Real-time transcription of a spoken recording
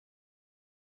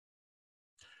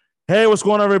Hey, what's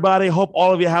going on, everybody? Hope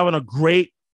all of you are having a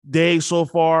great day so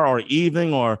far, or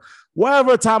evening, or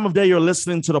whatever time of day you're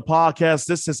listening to the podcast.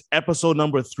 This is episode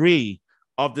number 3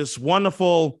 of this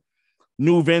wonderful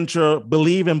new venture,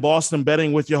 Believe in Boston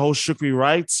Betting, with your host, Shukri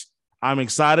Wright. I'm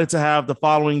excited to have the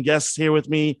following guests here with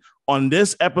me on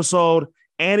this episode.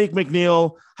 Andy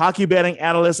MacNeil, hockey betting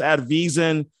analyst at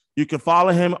VSiN. You can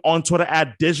follow him on Twitter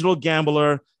at Digital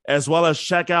Gambler, as well as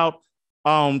check out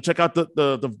the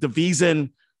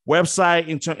VSiN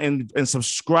website and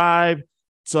subscribe.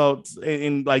 So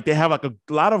like they have like a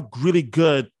lot of really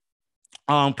good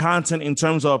content in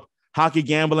terms of hockey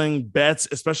gambling bets,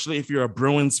 especially if you're a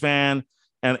Bruins fan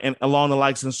and along the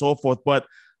likes and so forth. But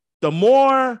the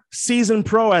more seasoned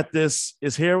pro at this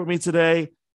is here with me today,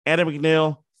 Andy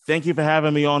MacNeil. Thank you for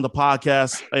having me on the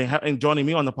podcast and joining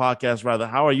me on the podcast, rather.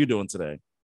 How are you doing today?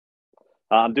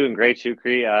 I'm doing great,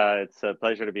 Shukri. It's a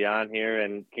pleasure to be on here,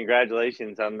 and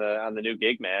congratulations on the new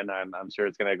gig, man. I'm sure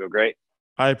it's going to go great.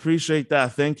 I appreciate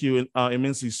that. Thank you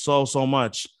immensely, so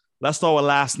much. Let's start with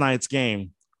last night's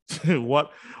game.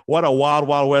 what a wild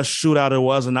west shootout it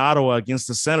was in Ottawa against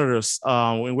the Senators,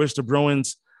 in which the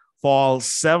Bruins fall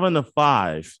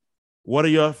 7-5. What are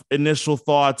your initial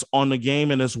thoughts on the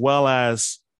game, and as well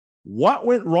as what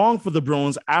went wrong for the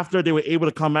Bruins after they were able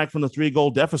to come back from the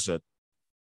 3-goal deficit?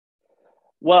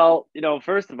 Well,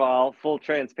 first of all, full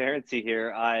transparency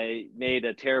here. I made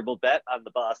a terrible bet on the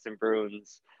Boston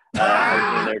Bruins in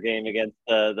their game against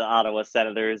the Ottawa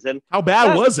Senators, and How bad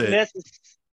not was it?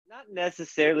 not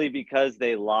necessarily because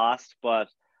they lost, but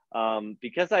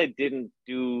because I didn't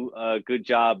do a good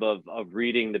job of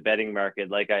reading the betting market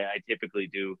like I typically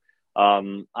do.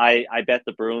 I bet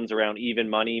the Bruins around even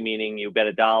money, meaning you bet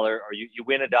a dollar or you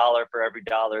win a dollar for every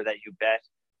dollar that you bet.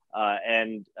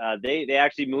 And they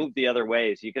actually moved the other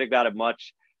way. So you could have got a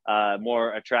much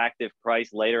more attractive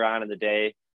price later on in the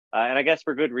day. And I guess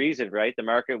for good reason, right? The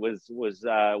market was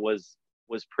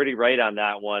pretty right on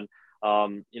that one.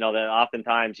 That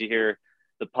oftentimes you hear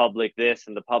the public this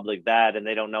and the public that, and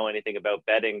they don't know anything about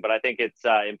betting. But I think it's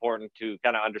important to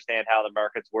kind of understand how the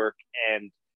markets work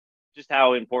and just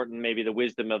how important maybe the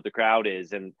wisdom of the crowd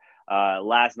is. And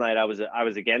last night I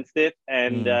was against it,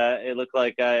 and Mm. it looked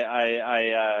like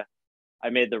I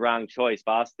made the wrong choice.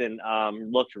 Boston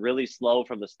looked really slow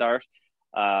from the start.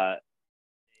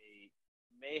 They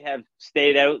may have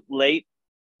stayed out late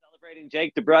celebrating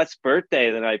Jake DeBrusk's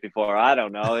birthday the night before. I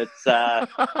don't know. It's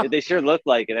they sure looked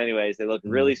like it. Anyways, they looked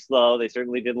Mm. really slow. They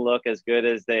certainly didn't look as good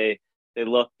as they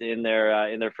looked in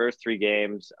their first 3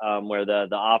 games, where the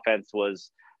offense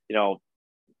was, you know,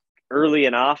 early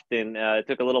and often. It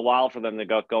took a little while for them to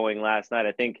get going last night.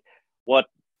 I think what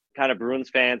kind of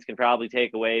Bruins fans can probably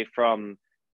take away from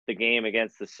the game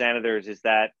against the Senators is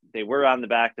that they were on the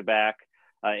back-to-back.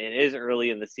 It is early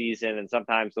in the season, and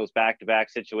sometimes those back-to-back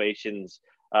situations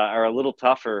are a little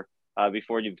tougher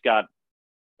before you've got,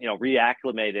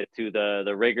 reacclimated to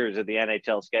the rigors of the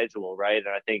NHL schedule, right?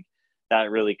 And I think that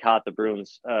really caught the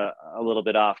Bruins a little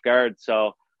bit off guard.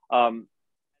 So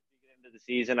the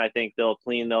season, I think they'll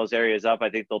clean those areas up. I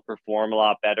think they'll perform a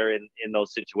lot better in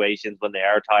those situations when they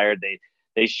are tired.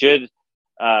 They should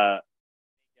uh,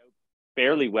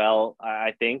 fairly well,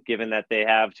 I think, given that they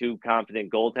have 2 confident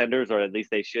goaltenders, or at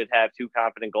least they should have 2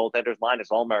 confident goaltenders. Linus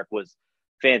Ullmark was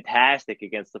fantastic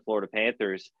against the Florida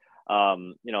Panthers,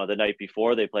 the night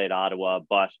before they played Ottawa.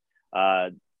 But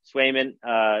Swayman,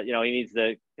 he needs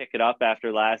to pick it up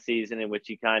after last season, in which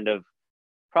he kind of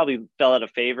probably fell out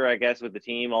of favor, I guess, with the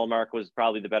team. Ullmark was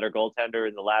probably the better goaltender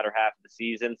in the latter half of the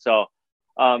season. So,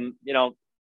 there's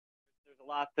a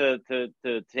lot to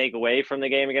take away from the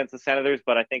game against the Senators,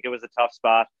 but I think it was a tough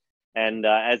spot. And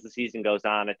as the season goes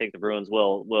on, I think the Bruins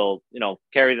will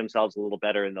carry themselves a little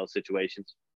better in those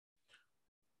situations.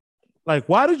 Like,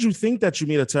 why did you think that you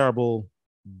made a terrible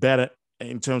bet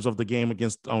in terms of the game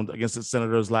against the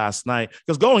Senators last night?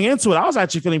 Because going into it, I was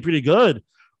actually feeling pretty good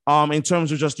in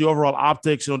terms of just the overall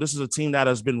optics. This is a team that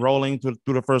has been rolling through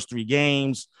the first 3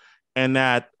 games, and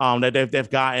that they've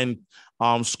gotten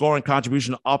scoring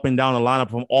contribution up and down the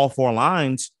lineup from all 4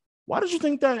 lines. Why did you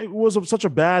think that it was such a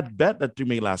bad bet that you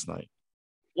made last night?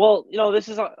 Well, this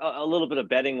is a little bit of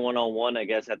betting 101, I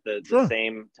guess, at the Sure.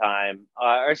 same time.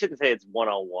 I shouldn't say it's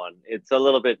 101. It's a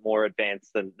little bit more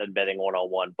advanced than betting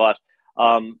 101. But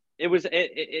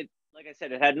like I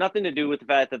said, it had nothing to do with the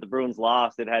fact that the Bruins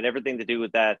lost. It had everything to do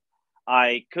with that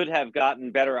I could have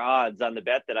gotten better odds on the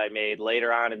bet that I made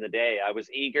later on in the day. I was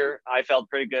eager. I felt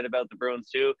pretty good about the Bruins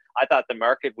too. I thought the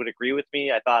market would agree with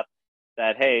me. I thought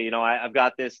that, hey, I've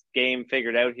got this game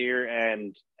figured out here,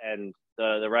 and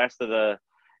the rest of the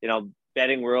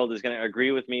betting world is going to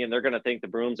agree with me, and they're going to think the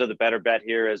Bruins are the better bet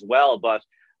here as well. But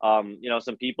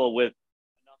some people with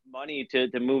enough money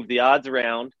to move the odds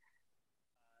around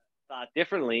thought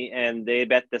differently, and they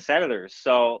bet the Senators.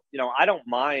 So, I don't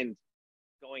mind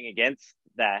going against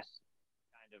that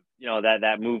kind of,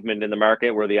 that movement in the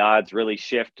market where the odds really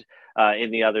shift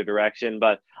in the other direction.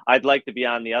 But I'd like to be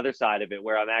on the other side of it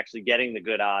where I'm actually getting the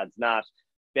good odds, not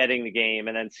betting the game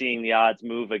and then seeing the odds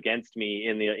move against me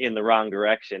in the wrong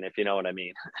direction, if you know what I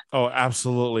mean. Oh,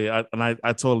 absolutely. I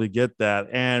totally get that.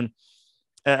 And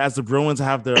as the Bruins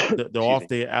have their off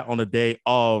day on the day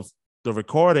of the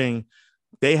recording,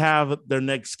 they have their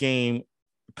next game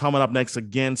coming up next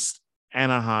against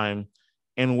Anaheim,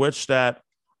 in which that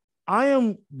I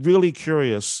am really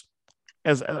curious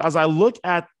as I look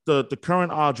at the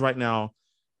current odds right now.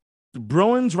 The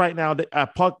Bruins right now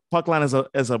at puck line is a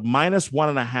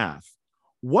 -1.5.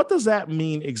 What does that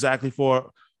mean exactly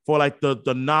for like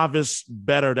the novice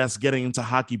bettor that's getting into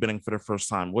hockey betting for the first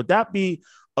time? Would that be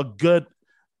a good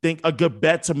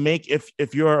bet to make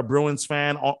if you're a Bruins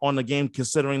fan on the game,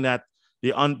 considering that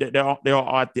they're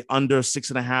at the under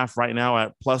 6.5 right now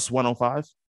at +105?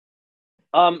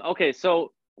 Okay,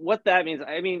 so what that means,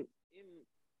 I mean,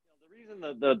 the reason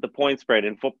the point spread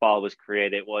in football was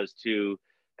created was to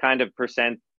kind of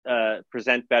present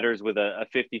bettors with a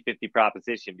 50-50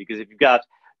 proposition, because if you've got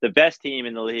the best team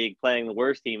in the league playing the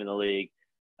worst team in the league,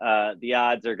 the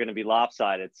odds are going to be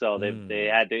lopsided. So they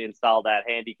had to install that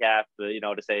handicap,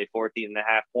 to say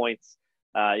 14.5 points.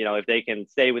 If they can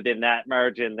stay within that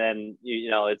margin, then,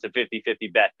 it's a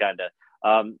 50-50 bet kind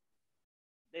of.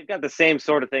 They've got the same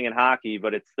sort of thing in hockey,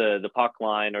 but it's the puck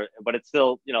line, but it's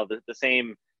still, the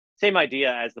same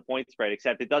idea as the point spread,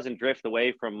 except it doesn't drift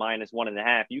away from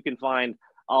 -1.5. You can find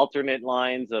alternate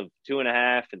lines of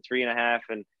 2.5 and 3.5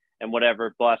 and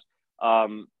whatever, but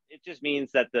it just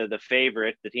means that the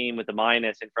favorite, the team with the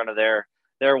minus in front of their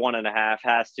 1.5,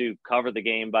 has to cover the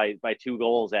game by 2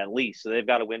 goals at least. So they've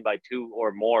got to win by 2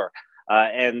 or more.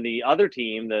 And the other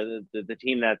team, the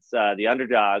team that's the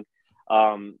underdog,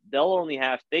 they'll only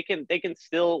they can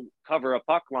still cover a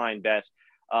puck line bet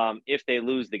if they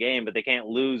lose the game, but they can't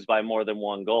lose by more than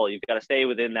 1 goal. You've got to stay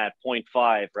within that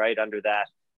 0.5, right under that,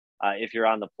 if you're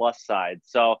on the plus side.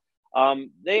 So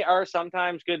they are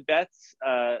sometimes good bets.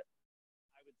 I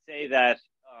would say that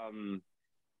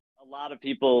a lot of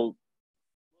people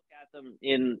look at them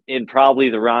in probably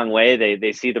the wrong way.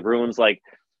 They see the Bruins like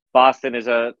Boston is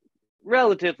a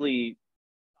relatively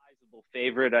sizable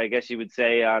favorite, I guess you would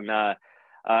say, on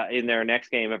in their next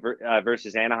game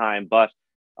versus Anaheim, but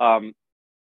and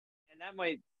that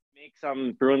might make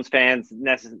some Bruins fans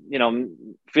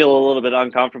feel a little bit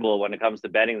uncomfortable when it comes to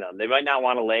betting them. They might not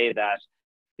want to lay that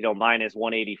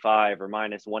 -185 or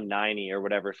 -190 or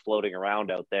whatever's floating around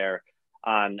out there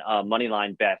on money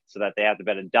line bet, so that they have to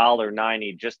bet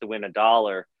 $1.90 just to win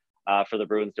 $1 for the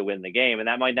Bruins to win the game, and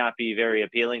that might not be very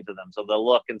appealing to them. So they'll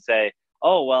look and say,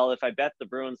 oh, well, if I bet the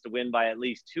Bruins to win by at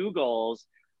least 2 goals,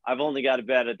 I've only got to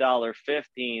bet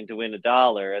 $1.15 to win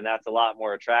 $1, and that's a lot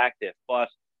more attractive. But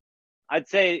I'd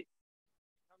say when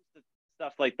it comes to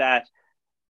stuff like that,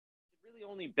 you really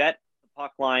only bet the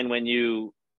puck line when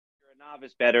you're a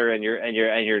novice bettor and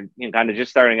you're kind of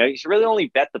just starting out. You should really only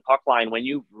bet the puck line when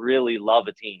you really love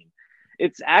a team.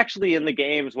 It's actually in the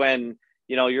games when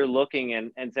you're looking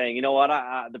and saying, you know what,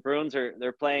 the Bruins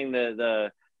they're playing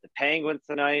the Penguins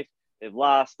tonight. They've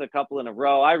lost a couple in a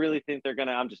row. I really think they're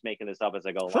gonna. I'm just making this up as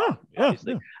I go along. Sure.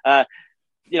 Obviously, I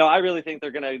really think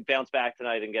they're gonna bounce back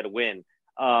tonight and get a win.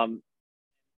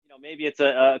 Maybe it's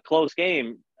a close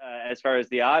game as far as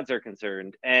the odds are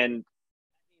concerned, and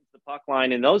that means the puck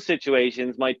line in those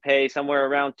situations might pay somewhere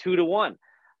around 2-1.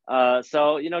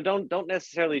 So don't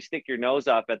necessarily stick your nose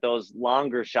up at those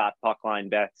longer shot puck line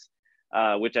bets,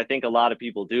 which I think a lot of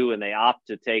people do, and they opt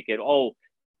to take it. Oh,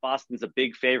 Boston's a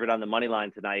big favorite on the money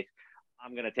line tonight,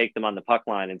 I'm going to take them on the puck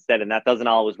line instead. And that doesn't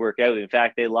always work out. In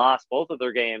fact, they lost both of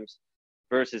their games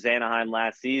versus Anaheim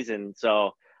last season.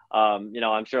 So,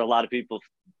 I'm sure a lot of people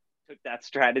took that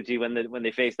strategy when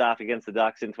they faced off against the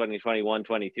Ducks in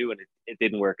 2021-22, and it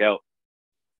didn't work out.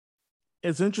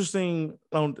 It's interesting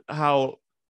how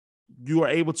you were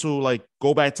able to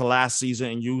go back to last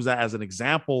season and use that as an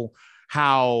example,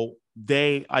 how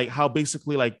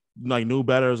basically new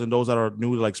bettors and those that are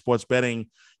new to sports betting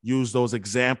use those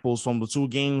examples from the 2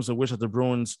 games in which the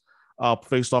Bruins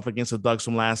faced off against the Ducks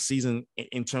from last season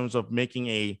in terms of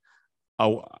making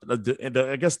I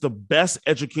guess the best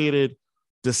educated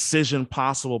decision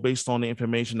possible based on the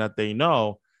information that they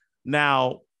know.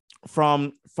 Now,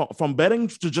 from betting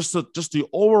to just the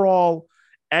overall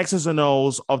X's and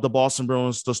O's of the Boston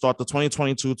Bruins to start the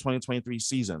 2022-2023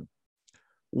 season,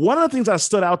 one of the things that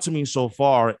stood out to me so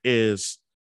far is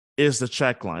is the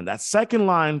check line. That second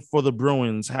line for the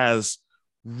Bruins has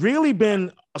really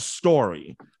been a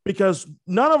story because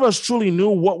none of us truly knew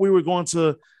what we were going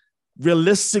to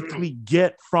realistically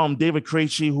get from David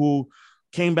Krejci, who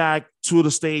came back to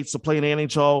the States to play in the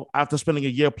NHL after spending a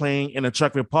year playing in the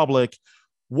Czech Republic.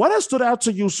 What has stood out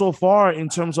to you so far in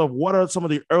terms of what are some of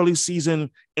the early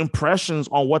season impressions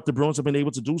on what the Bruins have been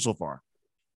able to do so far?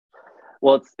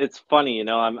 Well, it's funny,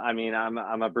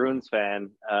 I'm a Bruins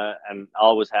fan, and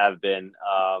always have been.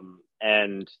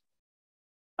 And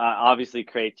obviously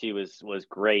Krejci was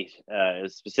great,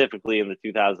 specifically in the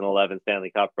 2011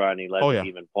 Stanley Cup run. He led the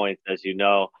team in points, as you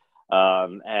know,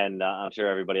 and I'm sure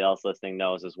everybody else listening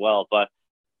knows as well. But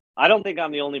I don't think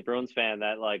I'm the only Bruins fan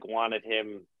that wanted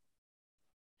him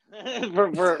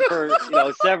for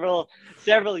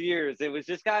several years. It was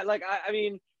just kind of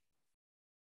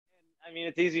I mean,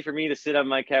 it's easy for me to sit on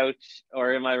my couch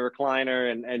or in my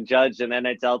recliner and judge an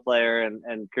NHL player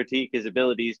and critique his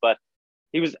abilities, but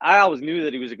I always knew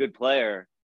that he was a good player,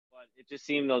 but it just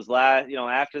seemed those last,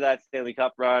 after that Stanley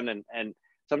Cup run and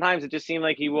sometimes it just seemed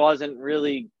like he wasn't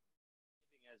really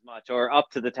as much or up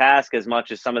to the task as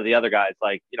much as some of the other guys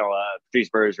like, Patrice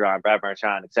Bergeron, Brad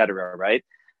Marchand, et cetera, right?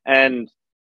 And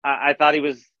I thought he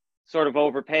was sort of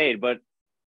overpaid, but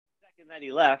the second that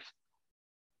he left,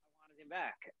 I wanted him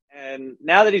back. And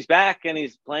now that he's back and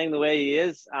he's playing the way he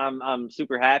is, I'm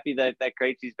super happy that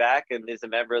Krejci's back and is a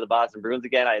member of the Boston Bruins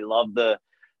again. I love the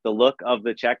look of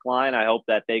the Czech line. I hope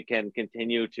that they can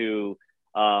continue to,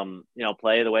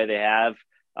 play the way they have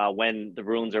when the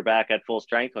Bruins are back at full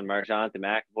strength, when Marchand and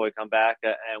McAvoy come back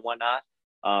and whatnot.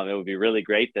 It would be really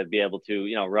great to be able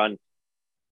to, run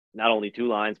not only two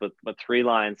lines, but three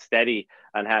lines steady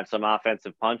and have some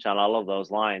offensive punch on all of those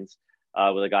lines.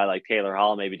 With a guy like Taylor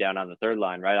Hall maybe down on the third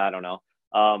line, right? I don't know.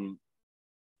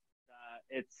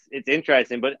 It's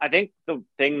interesting, but I think the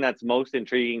thing that's most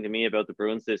intriguing to me about the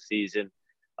Bruins this season,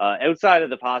 outside of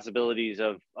the possibilities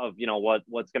of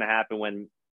what's going to happen when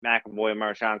McAvoy and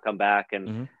Marchand come back,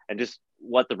 and just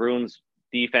what the Bruins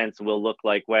defense will look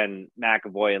like when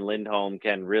McAvoy and Lindholm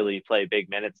can really play big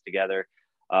minutes together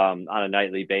on a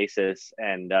nightly basis.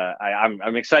 And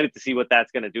I'm excited to see what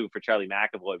that's going to do for Charlie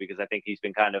McAvoy, because I think he's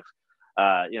been kind of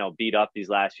beat up these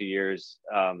last few years,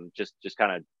 just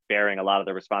kind of bearing a lot of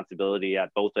the responsibility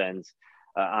at both ends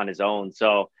on his own.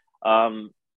 So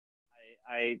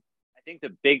I think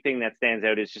the big thing that stands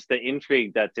out is just the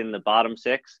intrigue that's in the bottom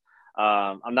six.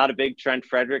 I'm not a big Trent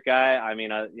Frederick guy. I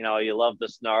mean, you love the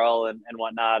snarl and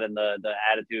whatnot and the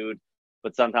attitude,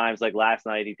 but sometimes like last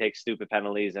night he takes stupid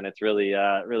penalties and it's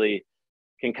really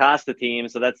can cost the team.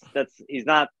 So that's he's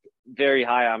not very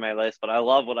high on my list, but I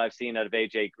love what I've seen out of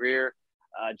AJ Greer.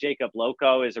 Jacob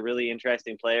Loco is a really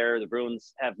interesting player. The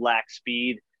Bruins have lacked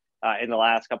speed in the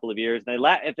last couple of years. They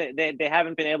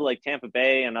haven't been able, like Tampa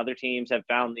Bay and other teams have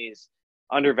found these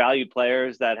undervalued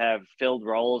players that have filled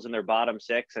roles in their bottom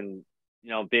six and,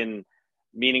 been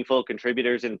meaningful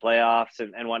contributors in playoffs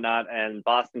and whatnot. And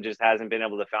Boston just hasn't been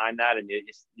able to find that. And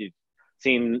you've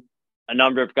seen a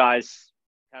number of guys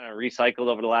kind of recycled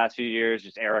over the last few years,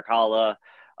 just Eric Holla.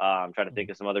 I'm trying to think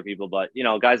of some other people, but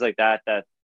guys like that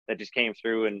just came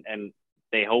through and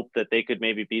they hoped that they could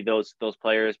maybe be those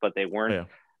players, but they weren't.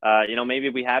 Yeah. Maybe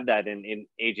we have that in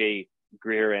AJ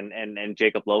Greer and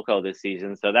Jacob Loco this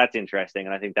season. So that's interesting.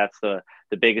 And I think that's the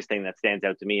biggest thing that stands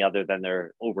out to me, other than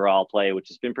their overall play, which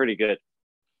has been pretty good.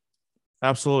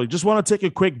 Absolutely. Just want to take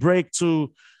a quick break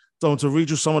to read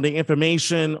you some of the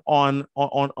information on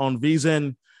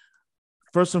VSiN.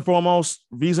 First and foremost,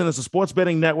 VSiN is a sports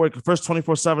betting network, the first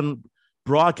 24/7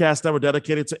 broadcast network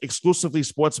dedicated to exclusively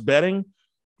sports betting.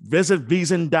 Visit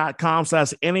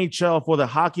VSiN.com/NHL for the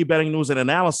hockey betting news and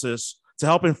analysis to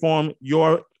help inform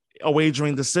your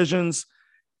wagering decisions.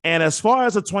 And as far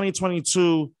as the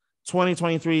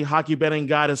 2022-2023 hockey betting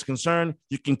guide is concerned,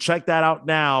 you can check that out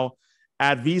now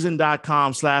at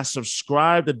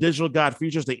VSiN.com/subscribe. The digital guide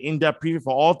features the in-depth preview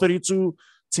for all 32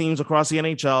 teams across the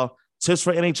NHL, tips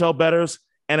for NHL bettors,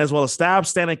 and as well as stab,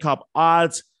 Stanley Cup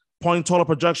odds, point total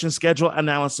projection, schedule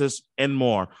analysis, and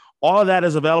more. All of that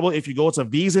is available if you go to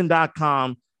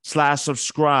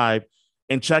VSiN.com/subscribe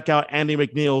and check out Andy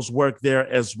MacNeil's work there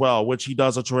as well, which he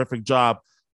does a terrific job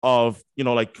of,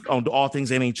 on all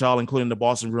things NHL, including the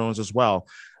Boston Bruins as well.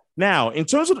 Now, in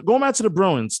terms of going back to the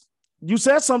Bruins, you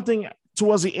said something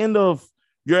towards the end of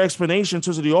your explanation in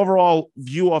terms of the overall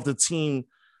view of the team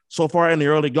so far in the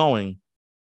early going.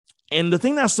 And the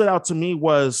thing that stood out to me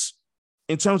was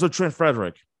in terms of Trent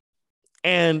Frederick.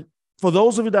 And for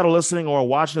those of you that are listening or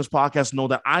watching this podcast know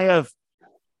that I have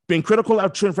been critical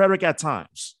of Trent Frederick at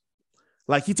times.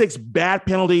 Like, he takes bad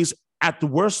penalties at the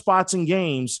worst spots in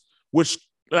games, which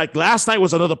like last night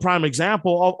was another prime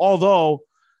example. Although,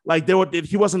 like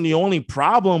he wasn't the only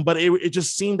problem, but it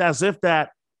just seemed as if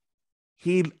that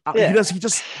he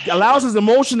just allows his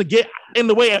emotion to get in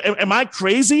the way. Am I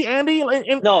crazy, Andy?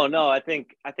 No. I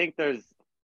think there's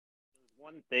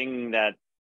one thing that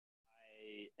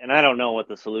I don't know what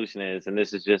the solution is, and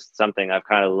this is just something I've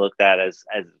kind of looked at as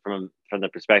from the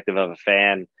perspective of a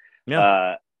fan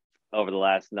over the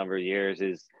last number of years.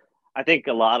 Is I think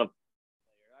a lot of,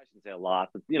 I shouldn't say a lot,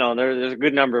 but there's a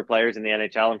good number of players in the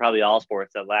NHL and probably all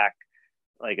sports that lack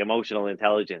like emotional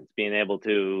intelligence, being able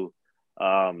to.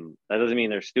 That doesn't mean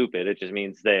they're stupid. It just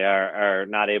means they are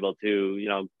not able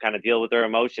to, kind of deal with their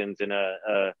emotions in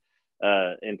a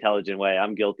intelligent way.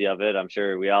 I'm guilty of it. I'm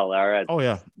sure we all are at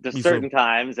certain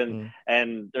times,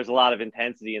 and there's a lot of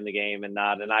intensity in the game, and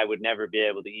I would never be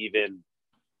able to even,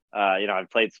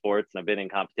 I've played sports and I've been in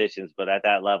competitions, but at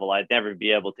that level, I'd never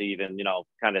be able to even,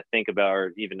 kind of think about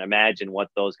or even imagine what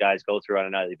those guys go through on a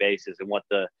nightly basis and what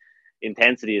the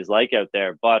intensity is like out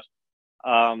there. But,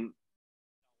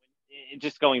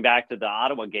 just going back to the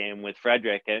Ottawa game with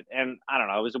Frederick, and I don't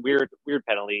know, it was a weird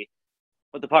penalty,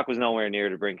 but the puck was nowhere near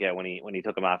to Brinket when he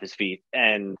took him off his feet,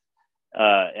 and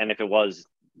if it was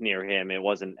near him, it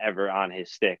wasn't ever on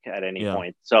his stick at any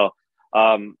point. So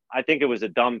I think it was a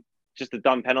dumb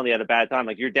penalty at a bad time.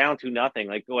 Like, you're down 2-0,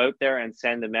 like go out there and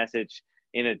send a message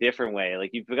in a different way. Like,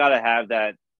 you've got to have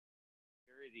that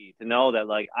security to know that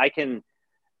like I can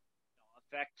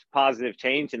affect positive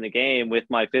change in the game with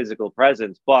my physical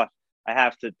presence, but I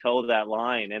have to toe that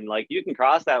line, and like you can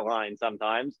cross that line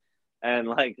sometimes. And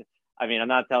like, I mean, I'm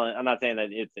not saying that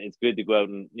it's good to go out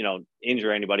and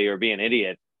injure anybody or be an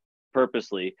idiot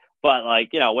purposely, but like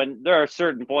when there are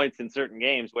certain points in certain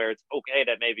games where it's okay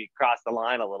to maybe cross the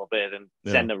line a little bit and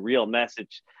send a real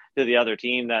message to the other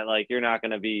team that like you're not going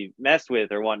to be messed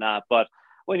with or whatnot. But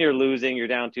when you're losing, you're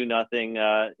down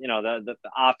 2-0. The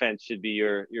offense should be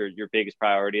your biggest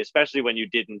priority, especially when you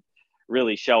didn't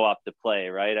really show up to play,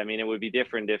 right? I mean, it would be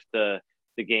different if the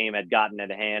game had gotten out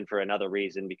of hand for another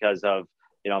reason because of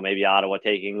maybe Ottawa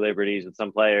taking liberties with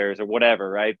some players or whatever,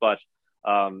 right? But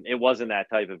it wasn't that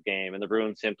type of game, and the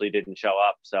Bruins simply didn't show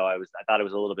up. So I thought it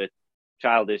was a little bit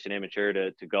childish and immature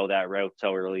to go that route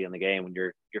so early in the game when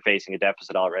you're facing a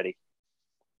deficit already.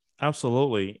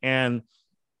 Absolutely. And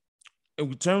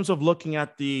in terms of looking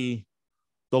at the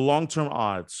long-term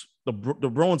odds, the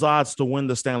Bruins odds to win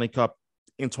the Stanley Cup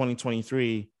in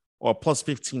 2023 or plus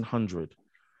 1,500.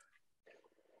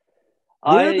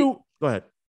 Go ahead.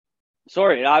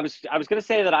 Sorry, I was going to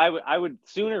say that I would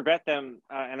sooner bet them,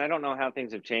 and I don't know how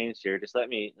things have changed here. Just let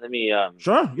me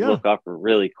look up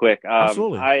really quick.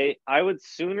 Absolutely. I would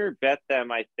sooner bet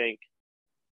them. I think.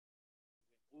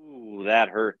 Ooh, that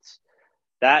hurts.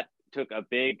 That took a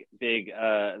big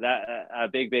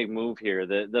move here.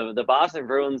 The Boston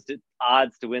Bruins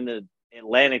odds to win the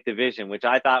Atlantic Division, which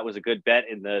I thought was a good bet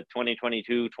in the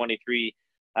 2022-23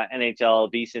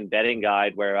 NHL VSiN betting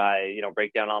guide, where I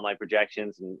break down all my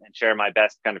projections and share my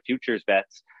best kind of futures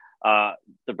bets.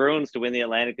 The Bruins to win the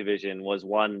Atlantic Division was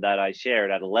one that I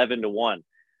shared at 11-1.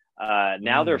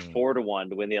 Now they're 4-1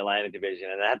 to win the Atlantic Division,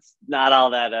 and that's not all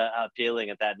that appealing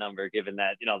at that number, given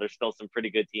that there's still some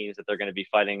pretty good teams that they're going to be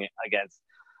fighting against,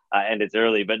 and it's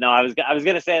early. But no, I was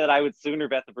going to say that I would sooner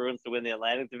bet the Bruins to win the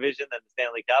Atlantic Division than the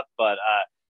Stanley Cup, but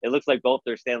it looks like both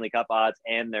their Stanley Cup odds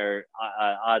and their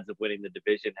odds of winning the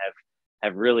division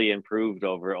have really improved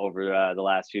over the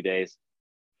last few days.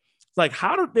 It's like,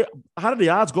 how did the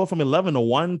odds go from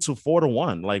 11-1 to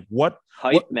 4-1? Like what?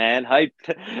 Man, hype.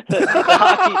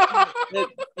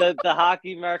 the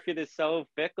hockey market is so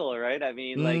fickle, right? I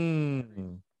mean, like,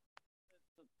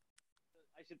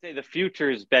 I should say the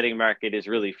futures betting market is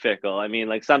really fickle. I mean,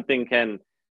 like, something can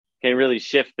really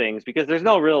shift things because there's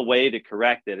no real way to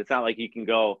correct it. It's not like you can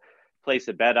go place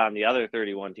a bet on the other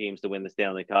 31 teams to win the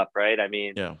Stanley Cup, right? I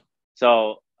mean,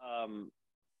 so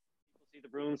people see the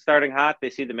Bruins starting hot.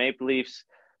 They see the Maple Leafs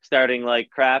starting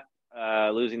like crap,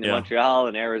 losing to Montreal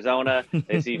and Arizona.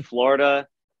 They see Florida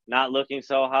not looking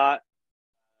so hot,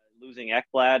 losing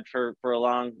Ekblad for a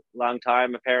long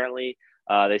time, apparently.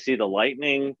 They see the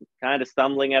Lightning kind of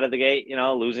stumbling out of the gate,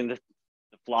 losing the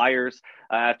Flyers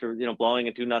after blowing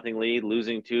a 2-0 lead,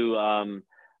 losing to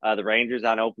the Rangers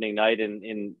on opening night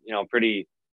in pretty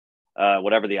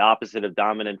whatever the opposite of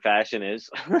dominant fashion is.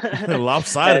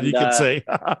 Lopsided, you could say.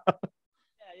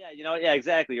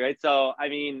 Exactly, right. So I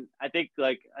mean, I think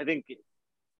it's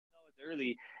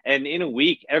early, and in a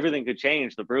week everything could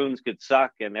change. The Bruins could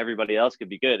suck and everybody else could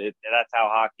be good. That's how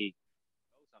hockey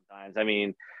goes sometimes. I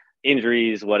mean,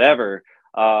 injuries, whatever.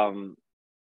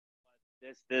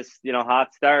 this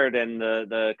hot start and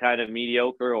the kind of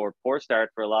mediocre or poor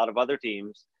start for a lot of other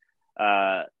teams,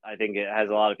 I think it has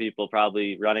a lot of people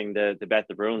probably running to bet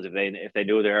the Bruins if they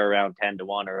knew they're around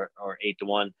 10-1 or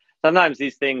 8-1. Sometimes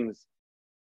these things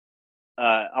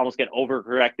almost get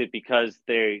overcorrected because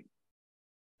they're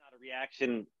not a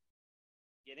reaction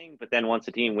getting, but then once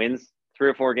a team wins 3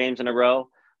 or 4 games in a row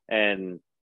and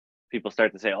people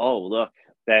start to say, oh, look,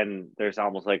 then there's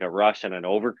almost like a rush and an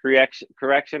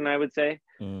overcorrection, I would say.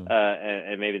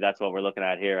 And maybe that's what we're looking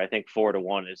at here. I think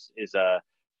 4-1 is a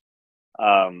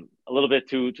little bit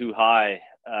too high.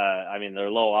 I mean,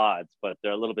 they're low odds, but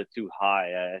they're a little bit too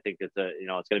high. I think it's it's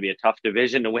going to be a tough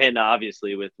division to win,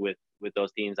 obviously, with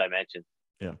those teams I mentioned.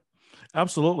 Yeah,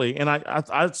 absolutely. And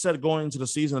I said going into the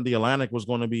season, the Atlantic was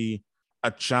going to be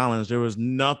a challenge. There was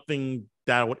nothing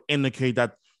that would indicate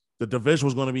that the division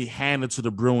was going to be handed to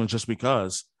the Bruins just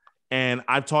because. And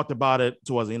I've talked about it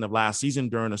towards the end of last season,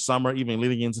 during the summer, even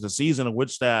leading into the season, in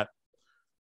which that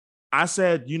I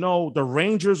said, the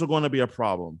Rangers are going to be a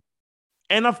problem.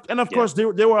 And of course,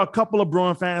 there were a couple of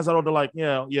Bruin fans that were like,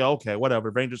 yeah, okay, whatever.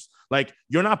 Rangers, like,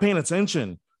 you're not paying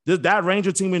attention. That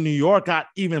Ranger team in New York got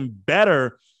even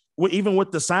better, even with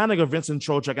the signing of Vincent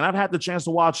Trocheck. And I've had the chance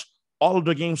to watch all of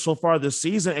the games so far this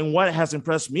season. And what has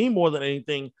impressed me more than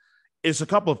anything is a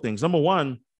couple of things. Number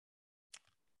one,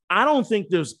 I don't think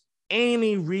there's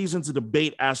any reason to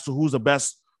debate as to who's the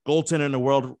best goaltender in the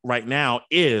world right now.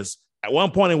 At one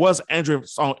point, it was Andrew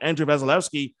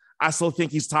Vasilevsky. I still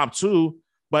think he's top 2.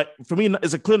 But for me,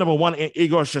 it's a clear number 1,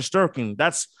 Igor Shesterkin.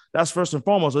 That's first and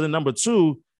foremost. And then number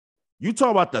 2, you talk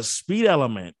about the speed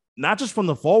element, not just from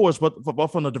the forwards, but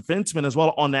from the defensemen as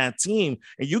well on that team.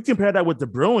 And you compare that with the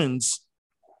Bruins,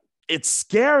 it's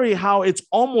scary how it's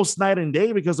almost night and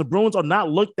day, because the Bruins are not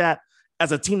looked at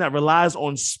as a team that relies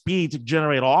on speed to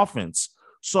generate offense.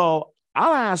 So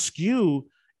I'll ask you,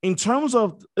 in terms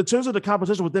of the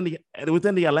competition within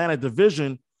the Atlantic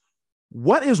Division,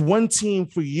 what is one team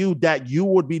for you that you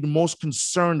would be the most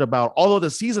concerned about? Although the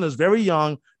season is very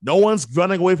young, no one's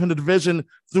running away from the division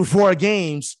through 4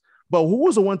 games. But who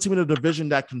was the one team in the division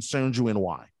that concerns you, and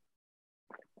why?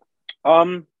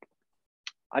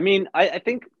 I mean, I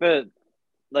think the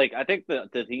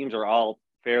teams are all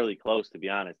fairly close, to be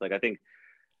honest. Like, I think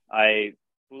I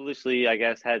foolishly, I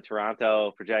guess, had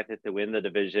Toronto projected to win the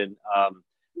division.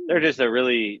 They're just a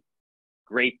really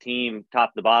great team,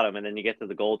 top to bottom, and then you get to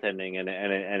the goaltending,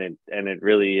 and it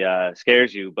really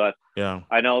scares you. But yeah,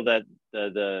 I know that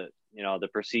the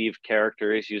perceived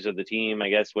character issues of the team, I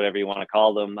guess, whatever you want to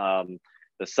call them,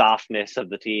 the softness of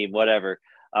the team, whatever.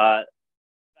 Fact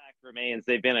remains,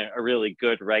 they've been a really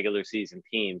good regular season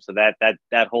team, so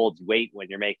that holds weight when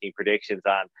you're making predictions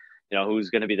on who's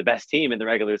going to be the best team in the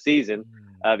regular season,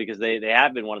 because they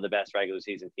have been one of the best regular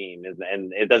season teams,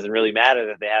 and it doesn't really matter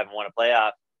that they haven't won a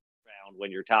playoff round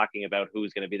when you're talking about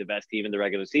who's going to be the best team in the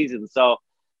regular season. So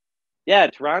yeah,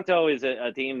 Toronto is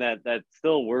a team that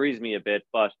still worries me a bit,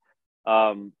 but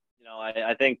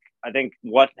I think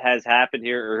what has happened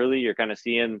here early, you're kind of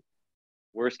seeing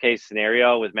worst case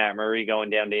scenario with Matt Murray going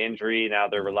down to injury. Now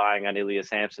they're relying on Ilya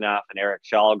Samsonov and Eric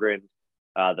Kallgren,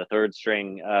 the third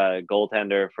string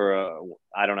goaltender, for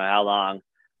I don't know how long.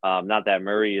 Not that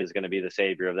Murray is going to be the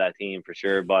savior of that team for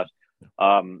sure, but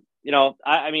I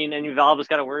mean, and you've always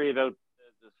got to worry about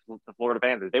the Florida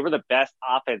Panthers. They were the best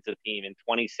offensive team in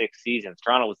 26 seasons.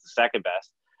 Toronto was the second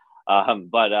best,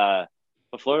 but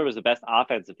Florida was the best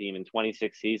offensive team in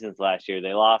 26 seasons last year.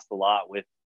 They lost a lot with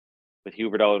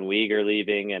Huberdeau and Weegar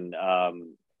leaving, and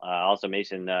also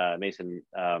Mason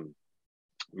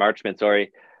Marchment,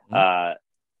 out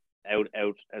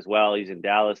as well. He's in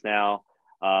Dallas now.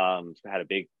 Had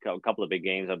a couple of big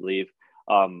games, I believe.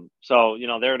 So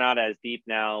they're not as deep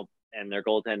now, and their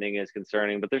goaltending is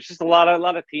concerning. But there's just a lot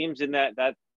of teams in that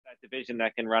division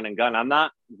that can run and gun. I'm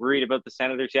not worried about the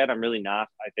Senators yet. I'm really not.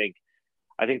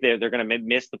 I think they're going to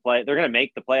miss the play. They're going to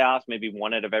make the playoffs maybe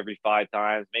 1 out of every 5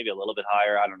 times, maybe a little bit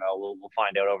higher. I don't know. We'll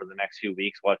find out over the next few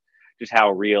weeks just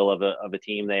how real of a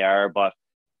team they are. But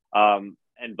and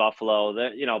Buffalo,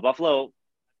 Buffalo.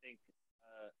 I think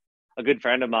a good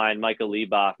friend of mine, Michael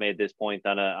Leboff, made this point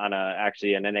on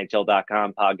actually an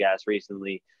NHL.com podcast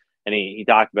recently, and he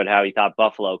talked about how he thought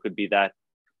Buffalo could be that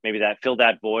fill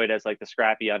that void as like the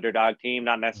scrappy underdog team,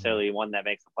 not necessarily one that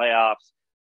makes the playoffs,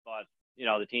 but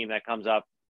the team that comes up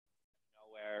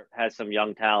nowhere, has some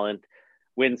young talent,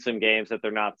 wins some games that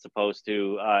they're not supposed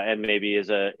to, and maybe is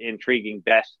a intriguing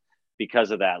bet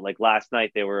because of that. Like last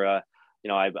night, they were,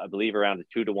 I believe around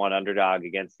a 2-1 underdog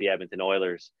against the Edmonton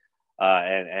Oilers,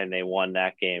 and they won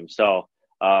that game. So,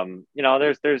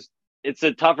 there's it's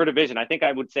a tougher division. I think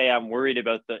I would say I'm worried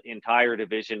about the entire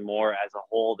division more as a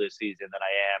whole this season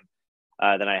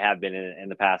than I have been in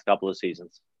the past couple of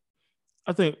seasons.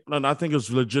 I think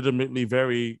it's legitimately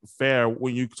very fair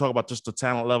when you talk about just the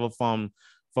talent level from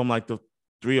like the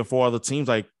 3 or 4 other teams,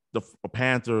 like the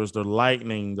Panthers, the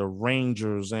Lightning, the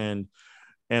Rangers, and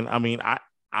I mean,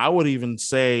 I would even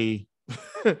say,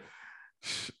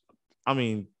 I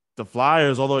mean, the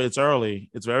Flyers, although it's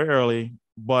very early,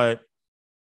 but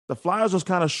the Flyers was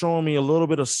kind of showing me a little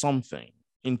bit of something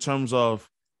in terms of,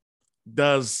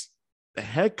 does the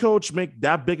head coach make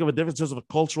that big of a difference in terms of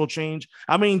a cultural change?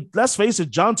 I mean, let's face it,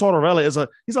 John Tortorella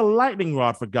he's a lightning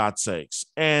rod, for God's sakes.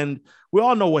 And we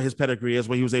all know what his pedigree is,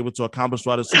 what he was able to accomplish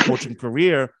throughout his coaching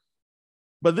career.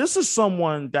 But this is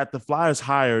someone that the Flyers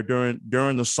hired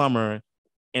during the summer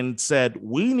and said,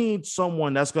 we need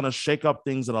someone that's going to shake up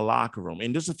things in the locker room.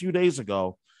 And just a few days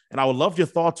ago, and I would love your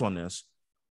thoughts on this,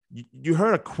 you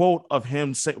heard a quote of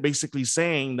him basically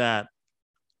saying that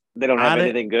they don't have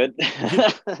anything good.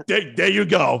 There you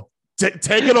go.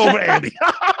 Take it over, Andy.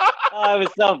 Oh, it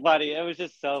was so funny. It was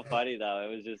just so funny, though. It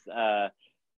was just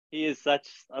he is such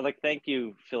like, thank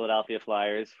you, Philadelphia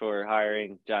Flyers, for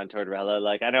hiring John Tortorella.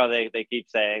 Like, I know they keep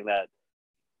saying that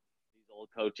these old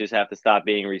coaches have to stop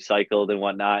being recycled and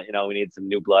whatnot. You know, we need some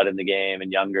new blood in the game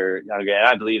and younger. And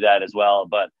I believe that as well.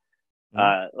 But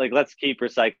like, let's keep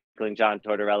recycling John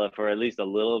Tortorella for at least a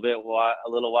little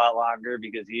while longer,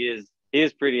 because he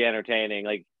is pretty entertaining.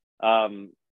 Like,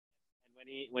 when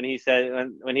he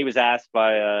was asked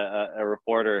by a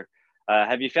reporter,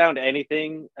 have you found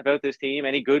anything about this team,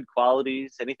 any good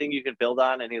qualities, anything you could build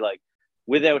on? And he, like,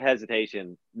 without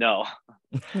hesitation, no.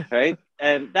 Right.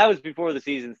 And that was before the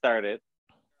season started.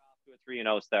 To a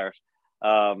 3-0 start.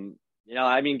 You know,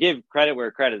 I mean, give credit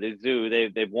where credit is due.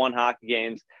 They've won hockey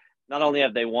games. Not only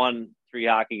have they won 3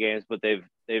 hockey games, but they've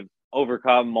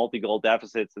overcome multi-goal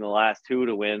deficits in the last 2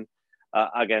 to win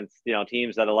against, you know,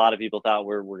 teams that a lot of people thought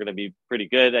were going to be pretty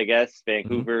good, I guess.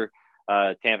 Vancouver,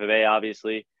 Tampa Bay,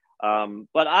 obviously.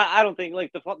 But I don't think,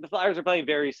 like, the Flyers are playing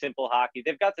very simple hockey.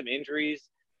 They've got some injuries.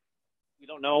 We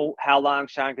don't know how long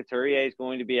Sean Couturier is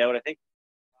going to be out. I think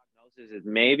the prognosis is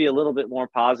maybe a little bit more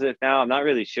positive now. I'm not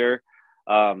really sure.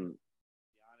 To be honest,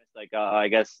 like, I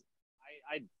guess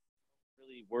I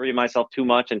really worry myself too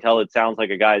much until it sounds like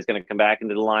a guy is going to come back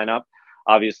into the lineup.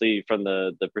 Obviously, from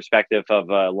the perspective of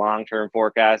a long-term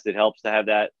forecast, it helps to have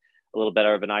that a little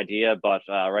better of an idea. But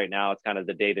right now, it's kind of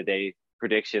the day-to-day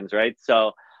predictions, right?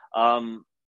 So everything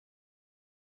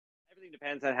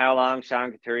depends on how long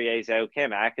Sean Couturier is out.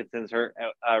 Cam Atkinson's hurt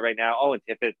right now. Owen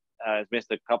Tippett has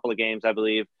missed a couple of games, I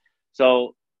believe.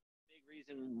 So big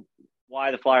reason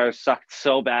why the Flyers sucked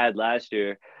so bad last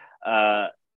year. They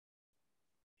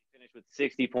finished with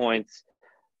 60 points,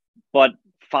 but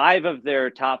 5 of their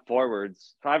 6 top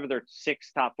forwards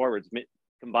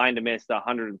combined to miss the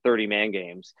 130 man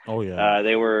games. Oh yeah.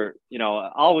 They were, you know,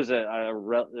 always a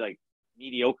like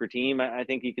mediocre team, I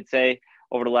think you could say,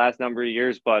 over the last number of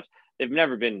years, but they've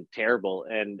never been terrible.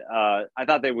 And I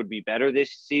thought they would be better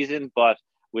this season, but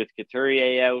with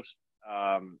Couturier out,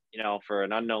 you know, for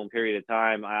an unknown period of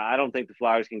time, I don't think the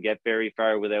Flyers can get very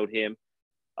far without him.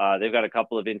 They've got a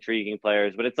couple of intriguing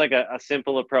players, but it's like a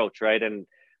simple approach, right? And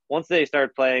once they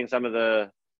start playing some of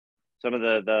the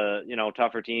you know,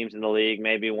 tougher teams in the league,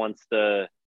 maybe once the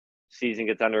season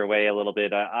gets underway a little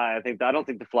bit, I don't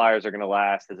think the Flyers are going to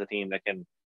last as a team that can,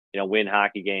 you know, win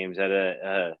hockey games at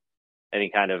any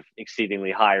kind of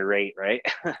exceedingly high rate, right?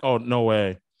 Oh, no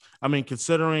way. I mean,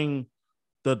 considering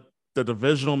the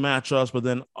divisional matchups, but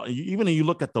then even if you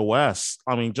look at the West,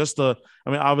 I mean,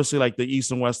 obviously, like, the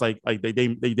East and West, like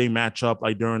they match up,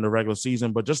 like, during the regular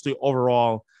season, but just the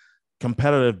overall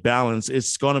competitive balance,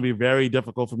 it's going to be very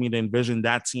difficult for me to envision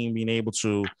that team being able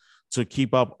to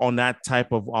keep up on that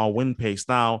type of win pace.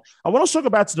 Now, I want to circle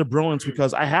back to the Bruins,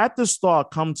 because I had this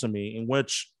thought come to me in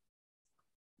which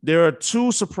there are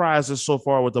 2 surprises so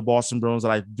far with the Boston Bruins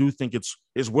that I do think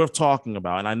it's worth talking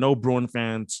about. And I know Bruin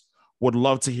fans would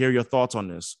love to hear your thoughts on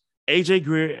this. AJ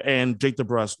Greer and Jake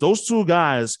DeBrusk, those 2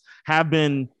 guys have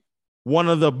been one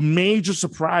of the major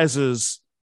surprises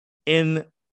in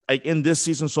this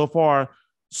season so far.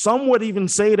 Some would even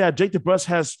say that Jake DeBrusk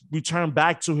has returned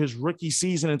back to his rookie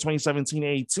season in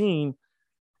 2017-18.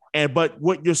 But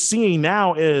what you're seeing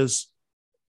now is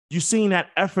you're seeing that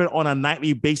effort on a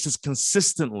nightly basis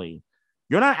consistently.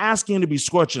 You're not asking him to be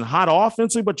scorching hot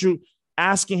offensively, but you're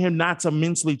asking him not to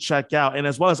mentally check out. And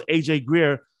as well as AJ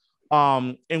Greer,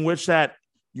 in which that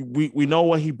we know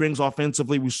what he brings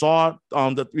offensively. We saw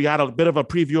that we had a bit of a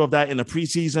preview of that in the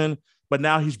preseason, but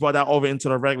now he's brought that over into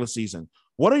the regular season.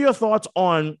 What are your thoughts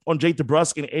on Jake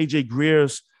DeBrusk and AJ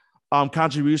Greer's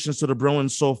contributions to the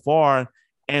Bruins so far,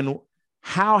 and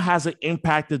how has it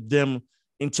impacted them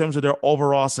in terms of their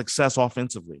overall success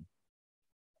offensively?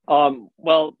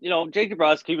 Well, Jake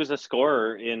DeBrusk, he was a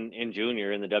scorer in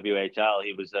junior in the WHL.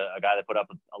 He was a guy that put up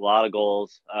a lot of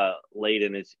goals late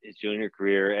in his junior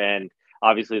career, and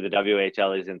obviously the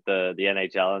WHL isn't the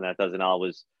NHL, and that doesn't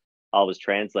always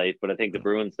translate. But I think the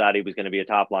Bruins thought he was going to be a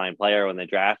top line player when they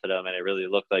drafted him, and it really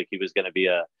looked like he was going to be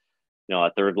a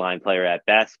third line player at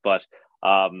best. But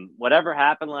whatever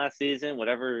happened last season,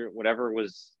 whatever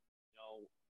was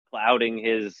clouding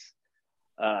his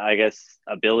I guess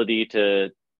ability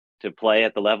to play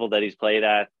at the level that he's played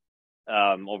at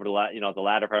over the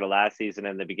latter part of last season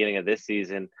and the beginning of this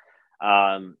season.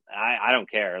 I don't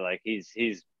care. Like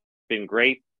he's been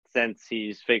great since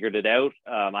he's figured it out.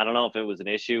 I don't know if it was an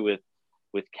issue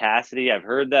with Cassidy. I've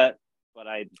heard that, but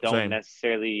I don't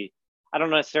necessarily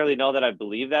know that I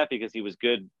believe that, because he was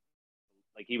good.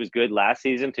 Like he was good last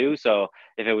season too. So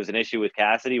if it was an issue with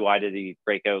Cassidy, why did he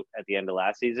break out at the end of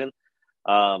last season?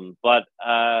 But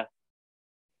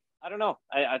I don't know.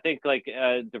 I think like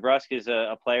DeBrusk is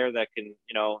a player that can,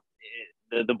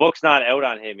 the book's not out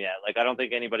on him yet. Like I don't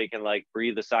think anybody can like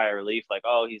breathe a sigh of relief. Like,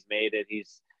 oh, he's made it.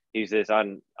 He's this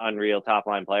unreal top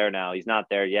line player now. He's not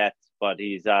there yet, but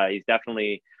he's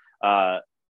definitely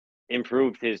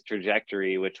improved his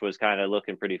trajectory, which was kind of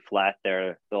looking pretty flat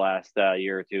there the last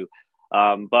year or two.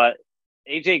 But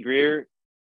AJ Greer is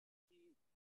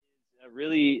a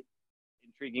really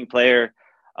intriguing player.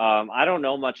 I don't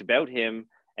know much about him.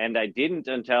 And I didn't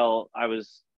until I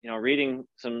was, reading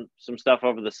some stuff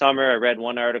over the summer. I read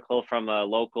one article from a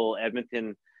local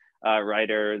Edmonton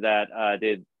writer that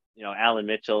did, Alan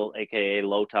Mitchell, aka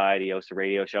Low Tide. He hosts a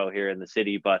radio show here in the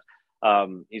city, but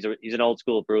he's an old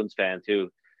school Bruins fan too.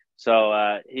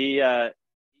 So he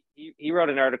wrote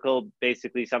an article,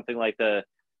 basically something like the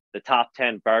top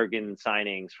 10 bargain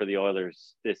signings for the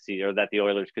Oilers this season, or that the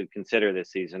Oilers could consider this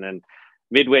season. And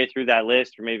midway through that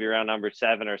list, or maybe around number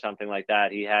 7 or something like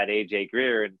that, he had AJ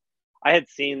Greer. And I had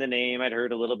seen the name, I'd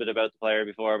heard a little bit about the player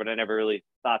before, but I never really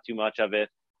thought too much of it.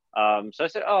 So I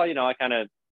said, I kind of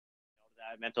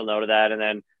mental note of that. And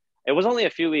then it was only a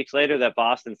few weeks later that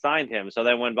Boston signed him. So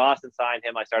then when Boston signed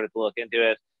him, I started to look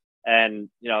into it and,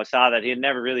 saw that he had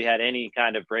never really had any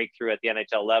kind of breakthrough at the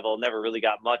NHL level, never really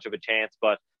got much of a chance,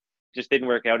 but just didn't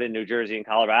work out in New Jersey and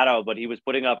Colorado. But he was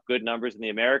putting up good numbers in the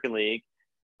American League.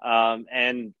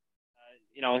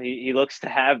 He looks to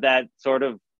have that sort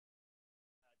of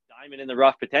diamond in the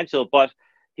rough potential, but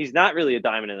he's not really a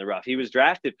diamond in the rough. He was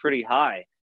drafted pretty high,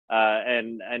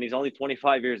 and he's only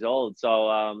 25 years old.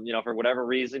 So, for whatever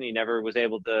reason, he never was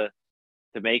able to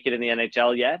make it in the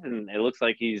NHL yet. And it looks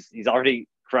like he's already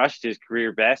crushed his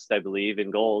career best, I believe,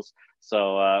 in goals.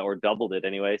 So, or doubled it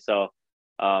anyway. So,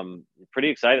 pretty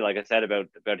excited, like I said,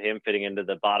 about him fitting into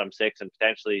the bottom 6 and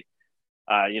potentially,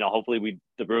 hopefully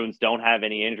the Bruins don't have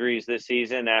any injuries this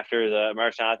season after the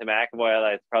Marchand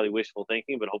McAvoy. That's probably wishful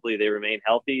thinking, but hopefully they remain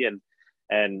healthy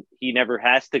and he never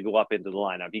has to go up into the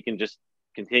lineup. He can just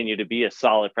continue to be a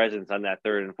solid presence on that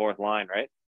third and fourth line, right?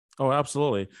 Oh,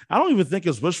 absolutely. I don't even think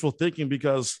it's wishful thinking,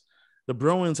 because the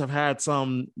Bruins have had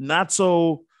some not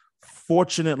so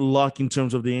fortunate luck in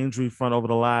terms of the injury front over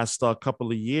the last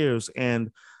couple of years.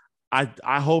 And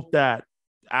I hope that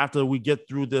after we get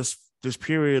through this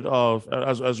period of,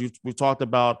 as we talked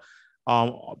about,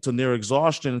 to near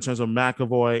exhaustion in terms of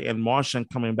McAvoy and Marchand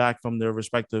coming back from their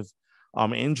respective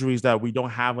injuries, that we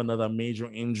don't have another major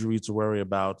injury to worry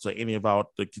about to any of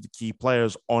the key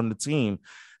players on the team.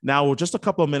 Now, with just a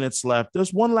couple of minutes left,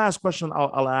 there's one last question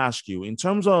I'll ask you. In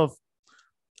terms of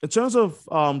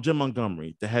Jim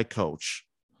Montgomery, the head coach,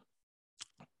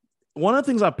 one of the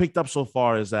things I picked up so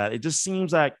far is that it just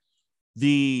seems like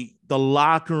the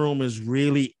locker room is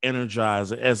really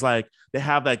energized. It's like they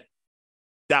have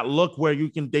that look where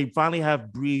they finally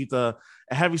have breathed a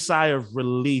heavy sigh of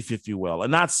relief, if you will.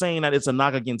 And not saying that it's a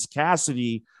knock against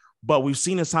Cassidy, but we've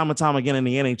seen this time and time again in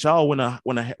the NHL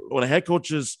when a head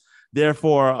coach is there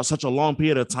for such a long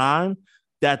period of time,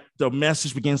 that the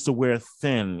message begins to wear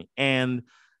thin. And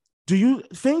do you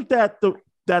think that the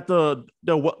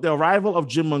arrival of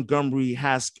Jim Montgomery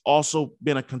has also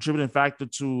been a contributing factor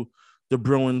to the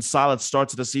Bruins' solid start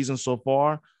to the season so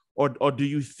far, or do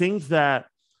you think that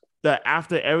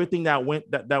after everything that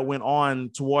went on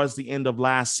towards the end of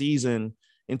last season,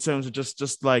 in terms of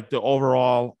just like the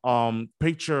overall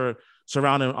picture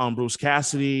surrounding Bruce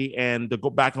Cassidy and the go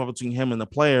back and forth between him and the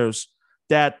players,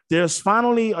 that there's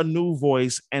finally a new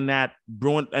voice, and that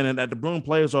the Bruin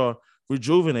players are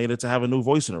rejuvenated to have a new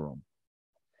voice in the room?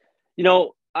 I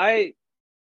like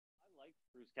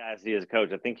Bruce Cassidy as a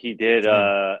coach. I think he did.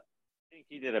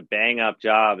 he did a bang up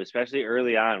job, especially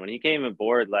early on when he came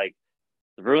aboard. Like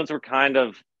the Bruins were kind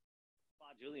of,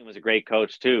 Julian was a great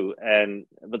coach too,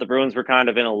 but the Bruins were kind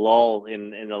of in a lull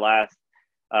in the last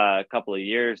couple of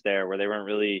years there, where they weren't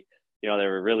really, they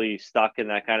were really stuck in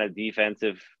that kind of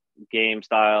defensive game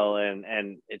style,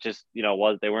 and it just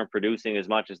they weren't producing as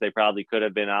much as they probably could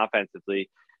have been offensively.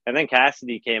 And then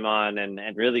Cassidy came on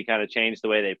and really kind of changed the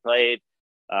way they played,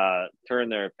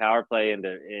 turned their power play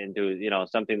into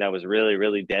something that was really,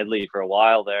 really deadly for a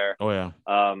while there. Oh yeah.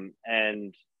 And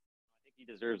I think he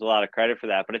deserves a lot of credit for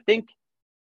that. But I think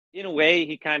in a way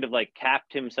he kind of like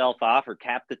capped himself off, or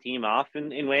capped the team off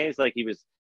in ways. Like he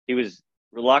was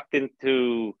reluctant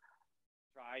to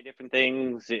try different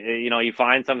things. You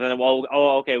find something that,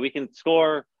 okay, we can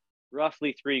score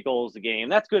roughly 3 goals a game.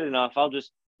 That's good enough.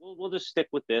 We'll just stick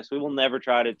with this. We will never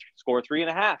try to score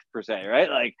 3.5 per se, right?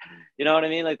 Like, you know what I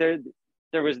mean? Like there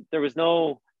was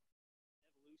no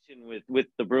evolution with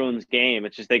the Bruins game.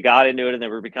 It's just they got into it and they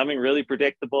were becoming really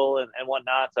predictable and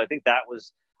whatnot. So I think that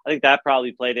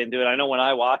probably played into it. I know when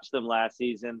I watched them last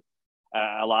season,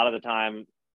 a lot of the time,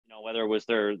 whether it was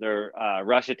their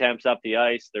rush attempts up the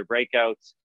ice, their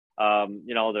breakouts, the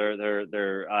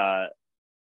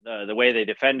way they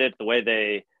defended, the way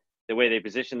they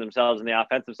positioned themselves in the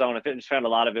offensive zone, I just found a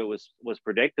lot of it was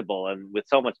predictable, and with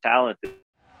so much talent.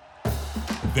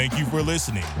 Thank you for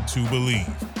listening to Believe.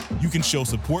 You can show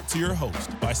support to your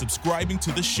host by subscribing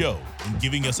to the show and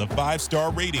giving us a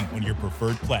 5-star rating on your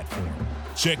preferred platform.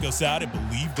 Check us out at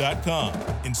Believe.com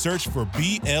and search for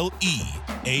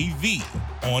BLEAV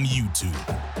on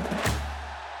YouTube.